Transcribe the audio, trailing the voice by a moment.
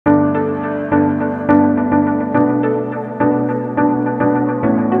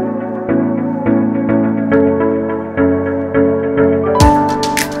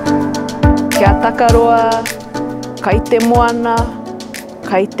whakaroa, kai te moana,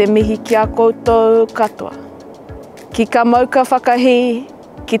 kai te mihi ki a koutou katoa. Ki ka mauka whakahi,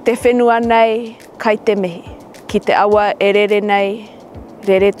 ki te whenua nei, kai te mihi. Ki te awa e rere nei,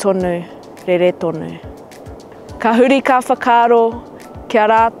 rere tonu, rere tonu. Ka huri ka whakaro, kia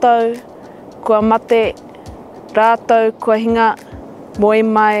rātou, kua mate, rātou kua hinga, moe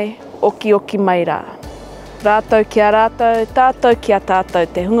mai, oki oki mai rā. Rātou kia rātou, tātou kia tātou,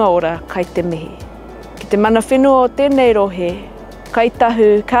 te hunga ora, kai te mihi. Ki te mana whenua o tēnei rohe, kai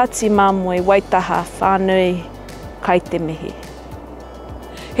tahu, kāti māmoe, waitaha, whānui, kai te mihi.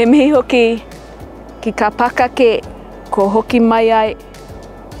 He mihi hoki, ki ka pakake, ko hoki mai ai,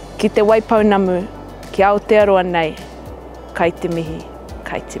 ki te waipaunamu, ki Aotearoa nei, kai te mihi,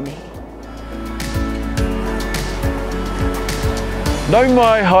 kai te mihi. Nau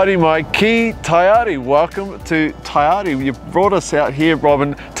mai, haere mai, ki Taiari. Welcome to Taiari. You've brought us out here,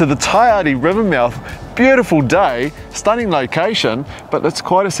 Robin, to the Taiari river mouth. Beautiful day, stunning location, but it's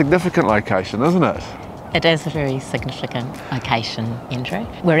quite a significant location, isn't it? It is a very significant location, Andrew.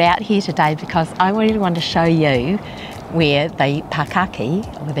 We're out here today because I really want to show you where the Pakake,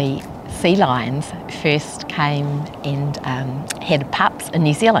 or the sea lions, first came and had pups in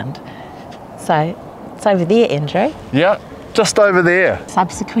New Zealand. So it's over there, Andrew. Yeah. Just over there.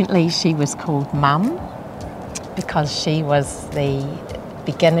 Subsequently, she was called Mum because she was the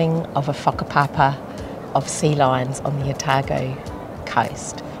beginning of a whakapapa of sea lions on the Otago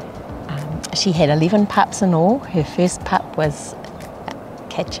coast. She had 11 pups in all. Her first pup was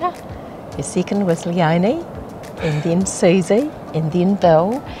Catcher, her second was Leonie, and then Susie, and then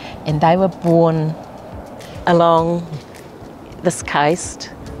Bill, and they were born along this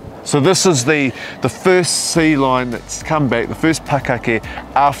coast. So this is the first sea lion that's come back, the first pakake,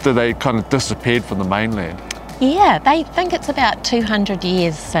 after they kind of disappeared from the mainland. Yeah, they think it's about 200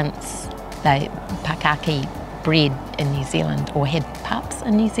 years since the pakake bred in New Zealand, or had pups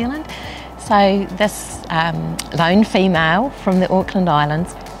in New Zealand. So this lone female from the Auckland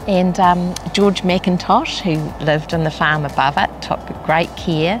Islands, and George McIntosh, who lived in the farm above it, took great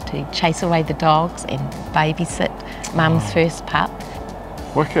care to chase away the dogs and babysit Mum's first pup.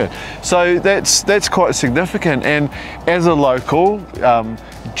 Wicked. So that's quite significant, and as a local,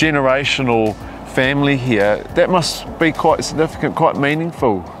 generational family here, that must be quite significant, quite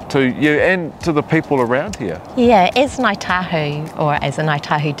meaningful to you and to the people around here. Yeah, as Ngāi Tahu, or as a Ngāi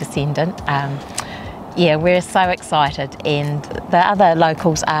Tahu descendant, yeah, we're so excited, and the other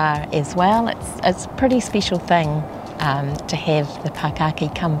locals are as well. It's a pretty special thing to have the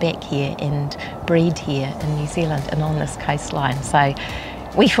Pakake come back here and breed here in New Zealand and on this coastline. So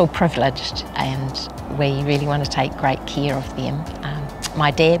we feel privileged, and we really want to take great care of them. My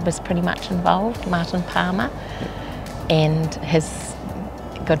dad was pretty much involved, Martin Palmer, and his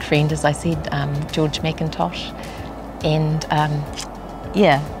good friend, as I said, George McIntosh. And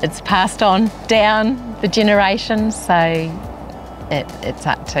yeah, it's passed on down the generations, so it's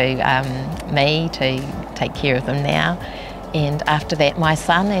up to me to take care of them now. And after that, my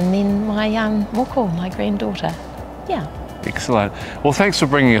son, and then my moko, my granddaughter. Yeah. Excellent. Well, thanks for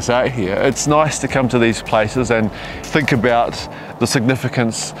bringing us out here. It's nice to come to these places and think about the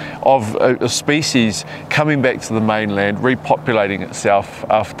significance of a species coming back to the mainland, repopulating itself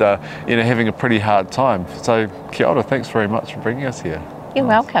after having a pretty hard time. So kia ora, thanks very much for bringing us here. You're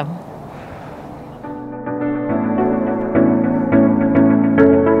welcome.